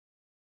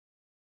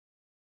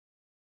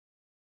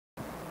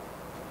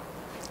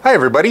Hi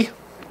everybody.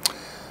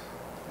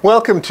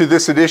 Welcome to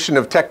this edition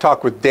of Tech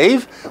Talk with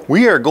Dave.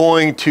 We are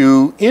going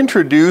to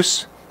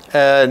introduce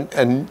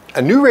a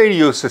new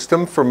radio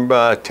system from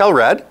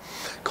Telrad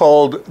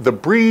called the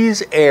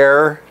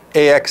BreezeAIR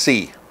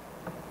AXE.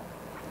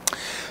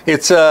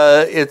 It's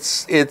a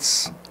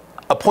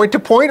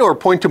point-to-point or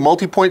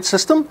point-to-multipoint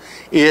system.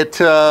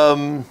 It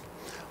in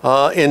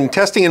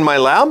testing in my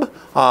lab,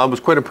 I was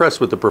quite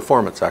impressed with the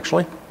performance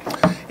actually.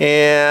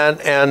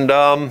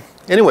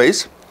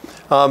 Anyways,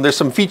 there's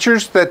some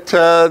features that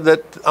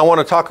that I want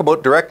to talk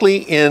about directly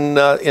in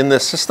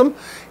this system,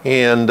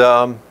 and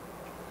we'll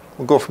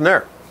go from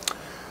there.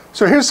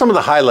 So here's some of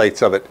the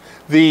highlights of it.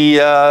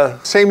 The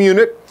same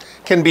unit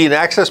can be an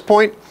access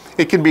point,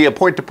 it can be a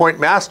point-to-point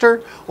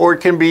master, or it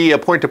can be a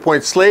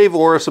point-to-point slave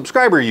or a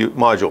subscriber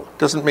module.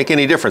 Doesn't make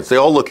any difference. They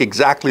all look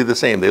exactly the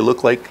same. They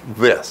look like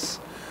this.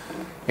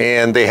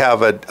 And they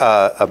have a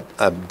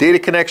data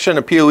connection,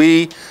 a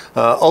PoE.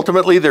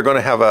 Ultimately, they're going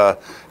to have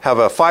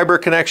a fiber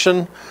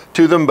connection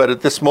to them. But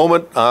at this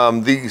moment,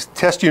 these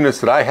test units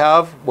that I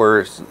have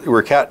were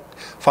Cat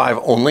 5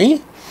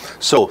 only.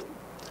 So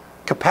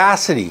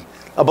capacity,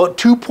 about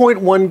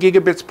 2.1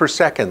 gigabits per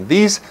second.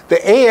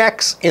 The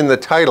AX in the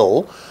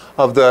title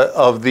of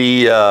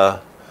the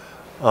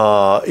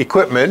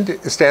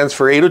equipment stands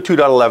for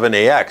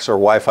 802.11ax or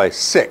Wi-Fi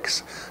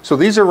 6. So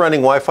these are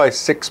running Wi-Fi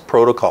 6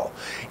 protocol,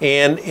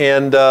 and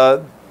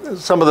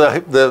some of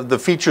the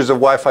features of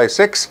Wi-Fi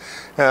 6,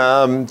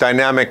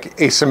 dynamic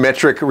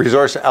asymmetric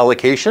resource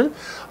allocation.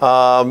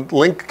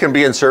 Link can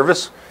be in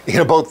service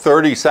in about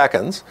 30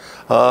 seconds.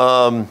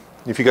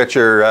 If you got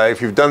your, if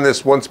you've done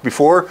this once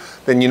before,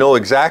 then you know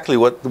exactly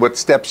what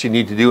steps you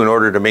need to do in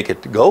order to make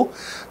it go.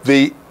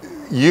 The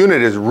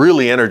unit is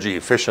really energy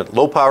efficient,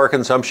 low power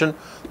consumption,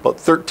 about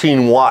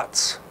 13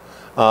 watts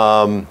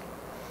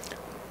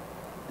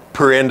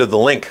per end of the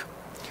link.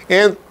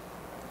 And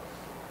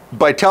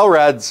by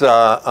Telrad's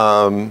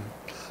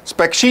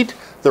spec sheet,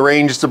 the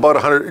range is about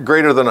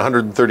greater than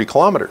 130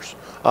 kilometers,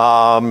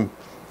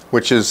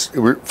 which is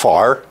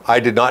far. I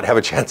did not have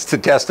a chance to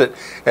test it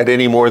at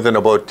any more than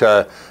about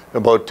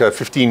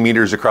 15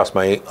 meters across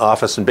my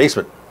office and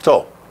basement.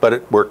 But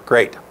it worked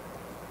great.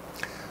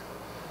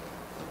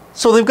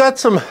 So they've got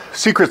some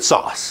secret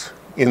sauce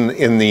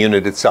in the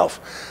unit itself.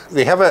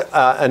 They have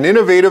an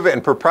innovative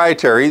and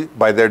proprietary,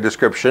 by their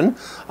description,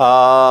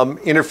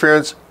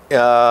 interference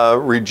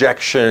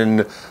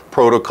rejection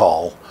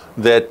protocol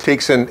that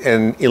takes and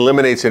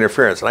eliminates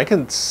interference. And I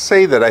can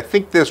say that I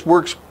think this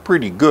works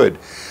pretty good.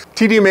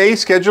 TDMA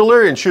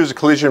scheduler ensures a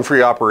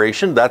collision-free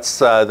operation. That's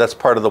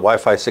part of the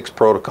Wi-Fi 6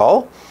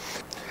 protocol.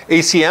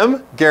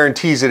 ACM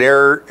guarantees an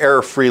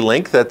error-free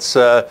link. That's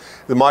the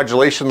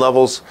modulation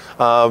levels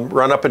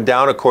run up and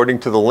down according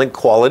to the link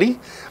quality.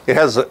 It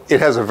has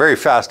a very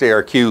fast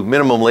ARQ,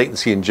 minimum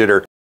latency and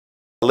jitter.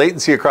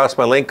 Latency across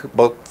my link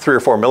about 3 or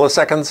 4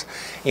 milliseconds,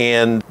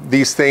 and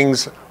these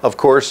things, of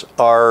course,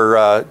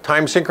 are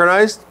time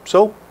synchronized,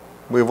 so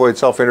we avoid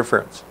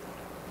self-interference.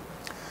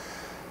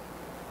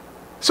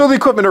 So the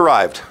equipment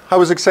arrived. I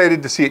was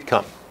excited to see it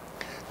come.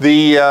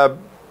 The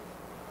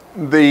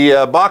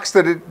box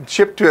that it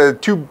shipped, 2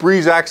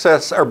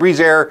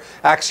 BreezeAIR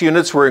AXE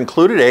units were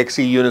included, AXE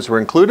units were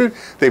included.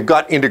 They've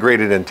got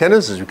integrated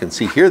antennas, as you can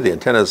see here. The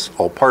antenna's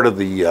all part of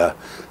the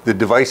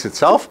device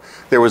itself.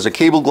 There was a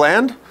cable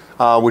gland,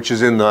 which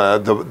is in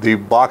the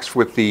box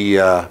with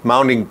the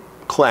mounting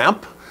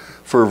clamp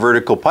for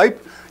vertical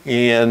pipe.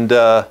 And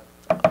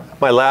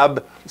my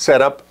lab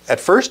setup at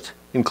first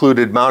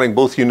included mounting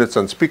both units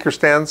on speaker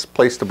stands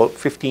placed about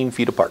 15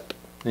 feet apart.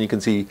 And you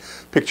can see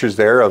pictures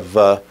there of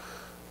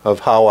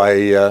how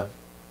I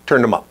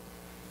turned them up.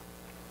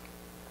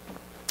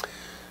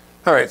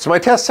 All right, so my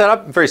test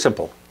setup, very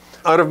simple.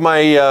 Out of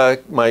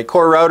my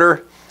core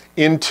router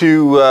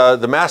into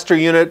the master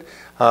unit,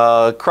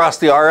 across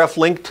the RF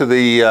link to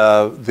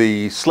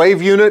the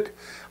slave unit,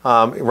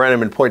 ran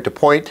them in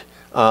point-to-point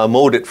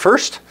mode at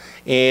first,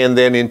 and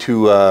then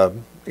into a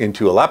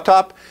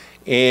laptop.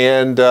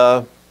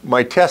 And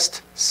my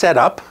test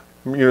setup,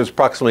 units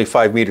approximately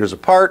 5 meters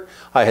apart.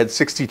 I had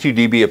 62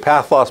 dB of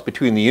path loss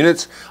between the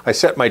units. I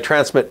set my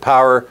transmit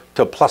power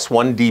to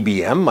 +1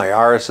 dBm. My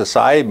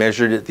RSSI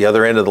measured at the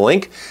other end of the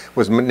link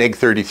was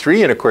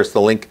 -33, and of course the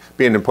link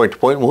being in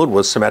point-to-point mode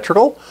was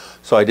symmetrical.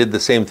 So I did the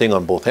same thing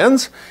on both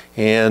ends,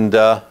 and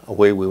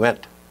away we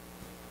went.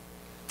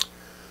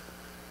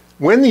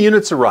 When the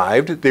units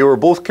arrived, they were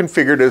both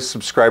configured as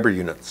subscriber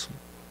units.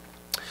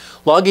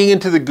 Logging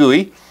into the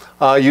GUI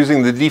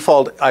using the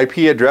default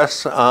IP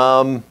address,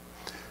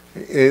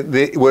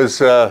 it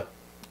was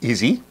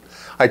easy.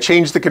 I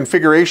changed the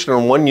configuration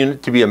on one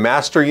unit to be a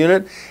master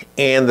unit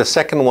and the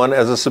second one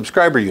as a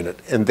subscriber unit.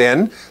 And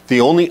then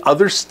the only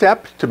other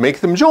step to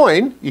make them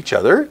join each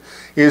other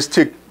is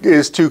to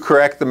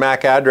correct the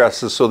MAC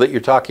addresses so that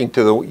you're talking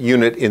to the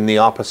unit in the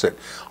opposite.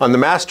 On the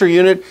master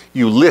unit,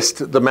 you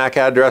list the MAC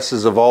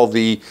addresses of all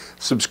the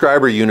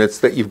subscriber units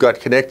that you've got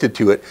connected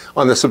to it.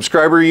 On the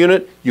subscriber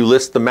unit, you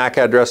list the MAC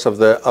address of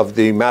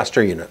the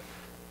master unit.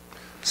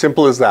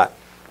 Simple as that.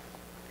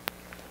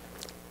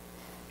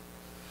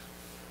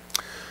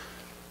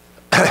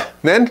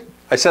 Then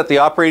I set the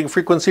operating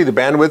frequency, the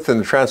bandwidth, and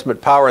the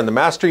transmit power in the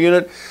master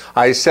unit.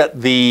 I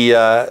set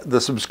the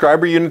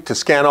subscriber unit to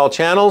scan all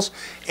channels,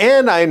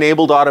 and I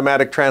enabled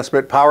automatic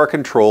transmit power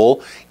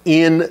control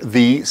in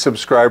the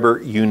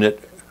subscriber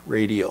unit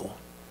radio.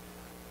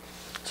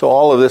 So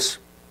all of this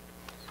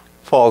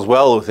falls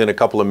well within a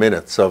couple of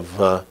minutes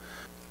of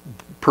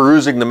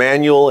perusing the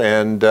manual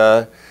and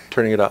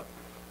turning it up.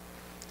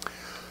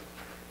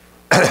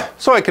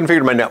 So I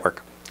configured my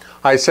network.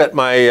 I set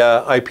my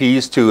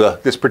IPs to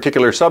this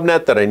particular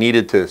subnet that I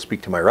needed to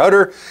speak to my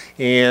router,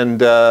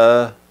 and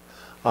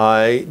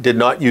I did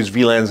not use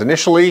VLANs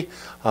initially.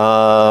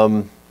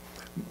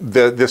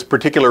 This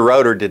particular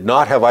router did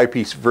not have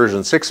IP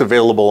version 6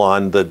 available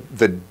on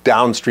the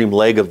downstream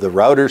leg of the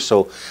router,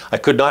 so I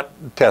could not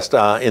test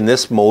in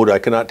this mode. I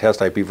could not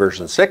test IP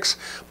version 6,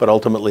 but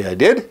ultimately I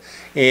did.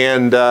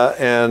 And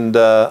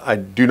I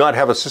do not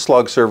have a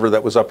syslog server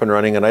that was up and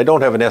running, and I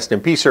don't have an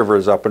SNMP server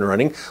that's up and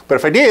running. But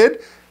if I did,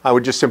 I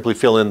would just simply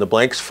fill in the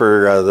blanks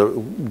for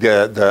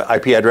the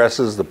IP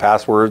addresses, the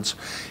passwords,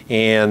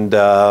 and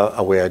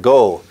away I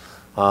go.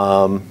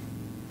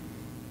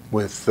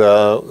 With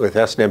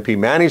SNMP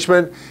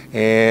management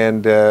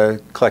and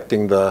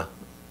collecting the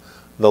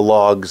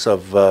logs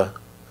of the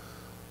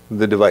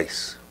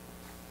device.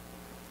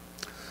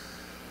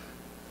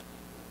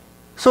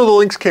 So the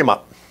links came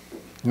up,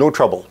 no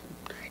trouble.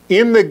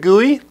 In the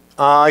GUI,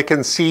 I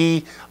can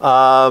see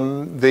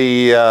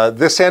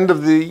this end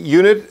of the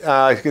unit.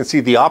 I can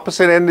see the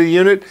opposite end of the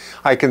unit.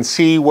 I can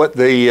see what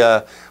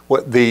the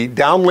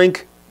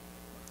downlink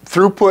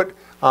throughput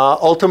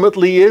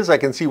ultimately is. I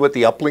can see what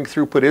the uplink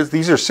throughput is.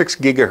 These are 6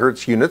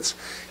 gigahertz units,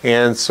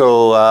 and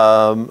so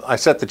I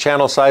set the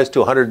channel size to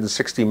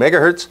 160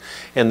 megahertz,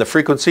 and the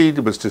frequency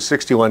was to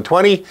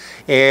 6120,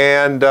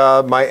 and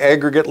my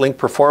aggregate link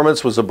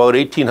performance was about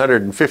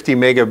 1850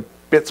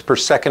 megabits per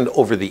second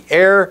over the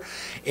air,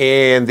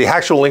 and the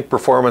actual link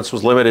performance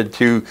was limited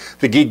to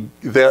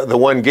the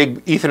 1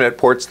 gig Ethernet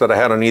ports that I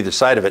had on either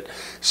side of it.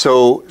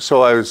 So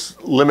I was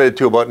limited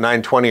to about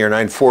 920 or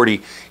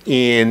 940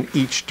 in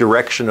each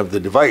direction of the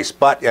device.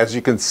 But as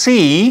you can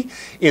see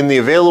in the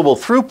available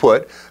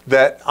throughput,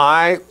 that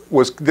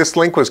this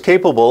link was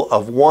capable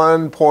of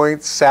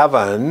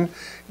 1.7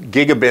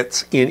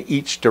 gigabits in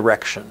each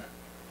direction.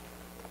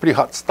 Pretty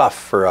hot stuff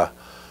for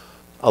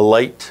a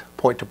light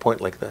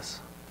point-to-point like this.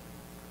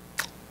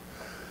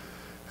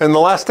 And the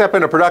last step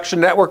in a production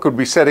network would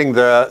be setting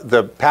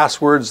the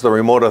passwords, the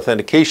remote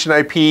authentication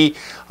IP.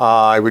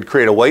 I would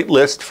create a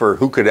whitelist for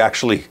who could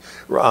actually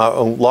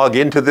log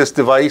into this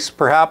device,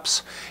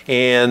 perhaps,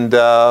 and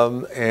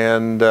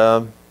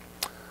I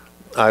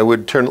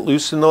would turn it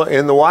loose in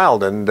the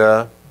wild, and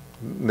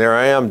there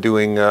I am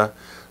doing the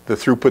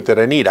throughput that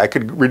I need. I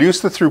could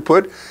reduce the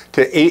throughput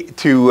to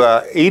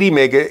 80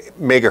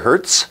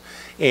 megahertz,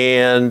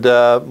 and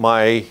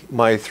my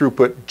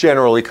throughput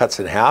generally cuts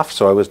in half,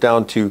 so I was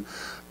down to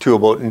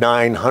about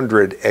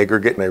 900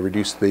 aggregate, and I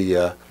reduced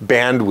the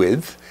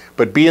bandwidth.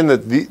 But being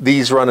that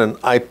these run in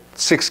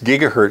 6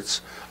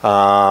 gigahertz,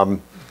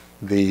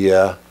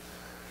 the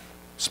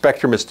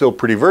spectrum is still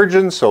pretty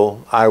virgin,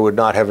 so I would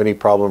not have any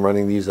problem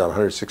running these on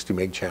 160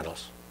 meg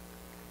channels.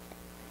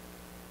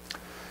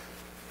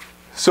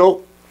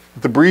 So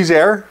the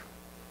BreezeAIR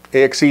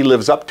AXE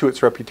lives up to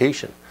its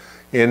reputation.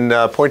 In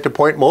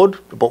point-to-point mode,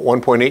 about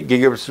 1.8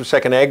 gigabits per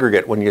second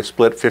aggregate when you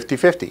split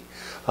 50-50,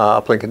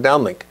 uplink and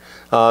downlink.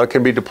 It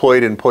can be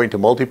deployed in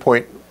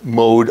point-to-multipoint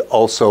mode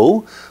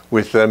also,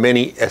 with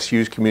many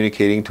SUs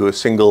communicating to a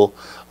single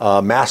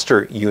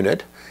master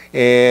unit.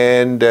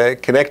 And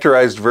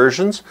connectorized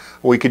versions,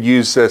 we could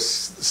use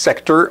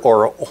sector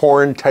or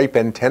horn type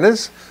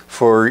antennas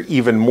for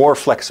even more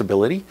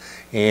flexibility,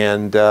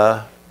 and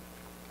go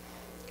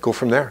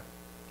from there.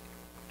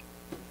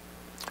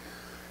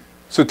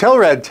 So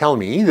Telrad tell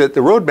me that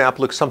the roadmap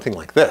looks something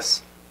like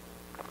this.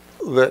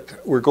 That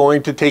we're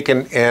going to take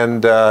and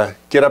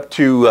get up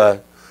to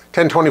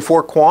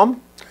 1024 QAM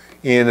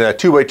in a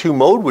 2x2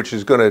 mode, which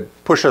is going to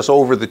push us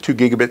over the 2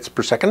 gigabits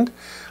per second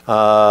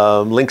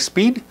link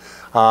speed.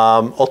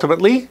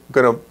 Ultimately,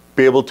 going to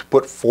be able to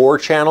put 4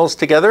 channels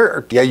together,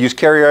 or use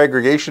carrier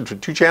aggregation for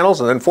 2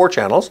 channels and then 4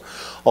 channels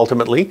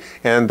ultimately,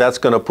 and that's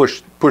going to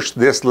push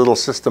this little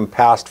system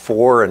past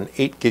 4 and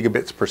 8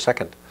 gigabits per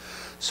second.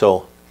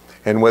 So,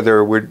 and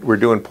whether we're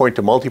doing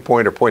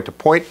point-to-multipoint or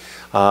point-to-point,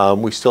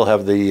 we still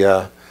have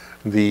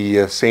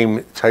the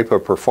same type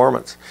of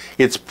performance.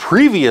 Its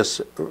previous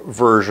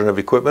version of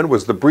equipment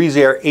was the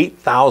BreezeAIR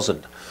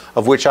 8000,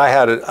 of which I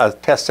had a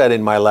test set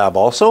in my lab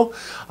also,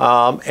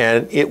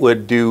 and it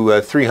would do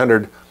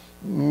 300,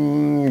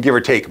 give or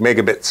take,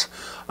 megabits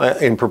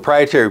in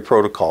proprietary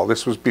protocol.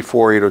 This was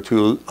before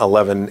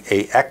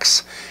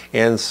 802.11ax,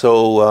 and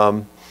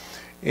so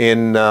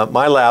in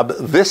my lab,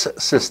 this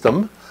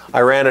system, I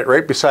ran it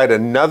right beside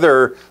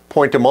another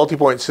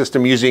point-to-multipoint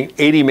system using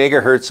 80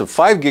 megahertz of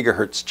 5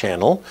 gigahertz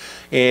channel,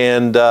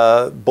 and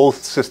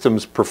both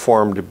systems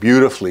performed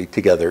beautifully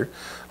together.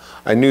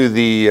 I knew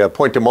the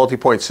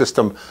point-to-multipoint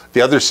system,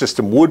 the other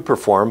system, would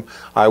perform.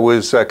 I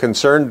was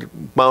concerned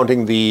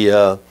mounting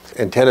the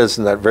antennas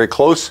in that very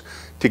close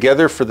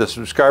together for the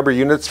subscriber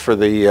units for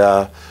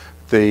the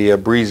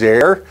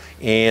BreezeAIR,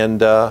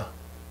 and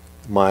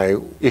my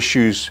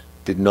issues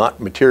did not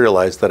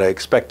materialize that I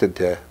expected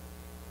to.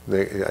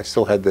 I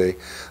still had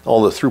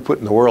all the throughput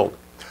in the world.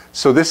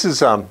 So this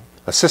is a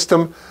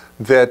system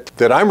that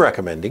I'm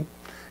recommending,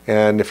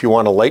 and if you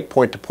want a light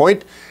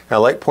point-to-point, a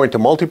light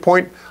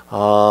point-to-multipoint,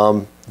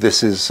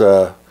 this is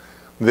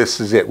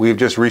it. We've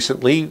just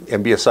recently,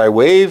 MBSI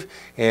Wave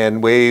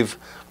and Wave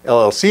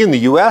LLC in the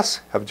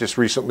US have just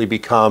recently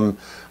become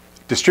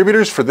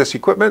distributors for this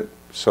equipment.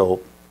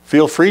 So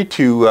feel free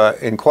to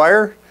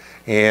inquire,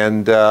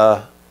 and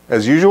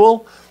as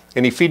usual,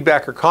 any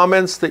feedback or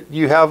comments that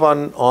you have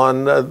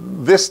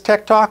on this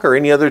Tech Talk or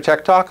any other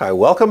Tech Talk, I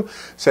welcome.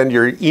 Send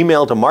your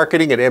email to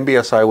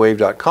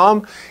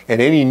marketing@mbsiwave.com,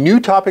 and any new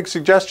topic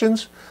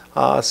suggestions,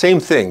 same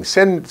thing.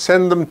 Send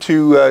them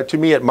to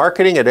me at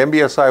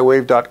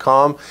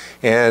marketing@mbsiwave.com,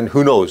 and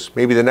who knows,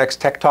 maybe the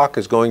next Tech Talk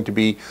is going to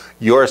be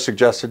your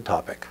suggested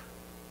topic.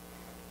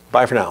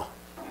 Bye for now.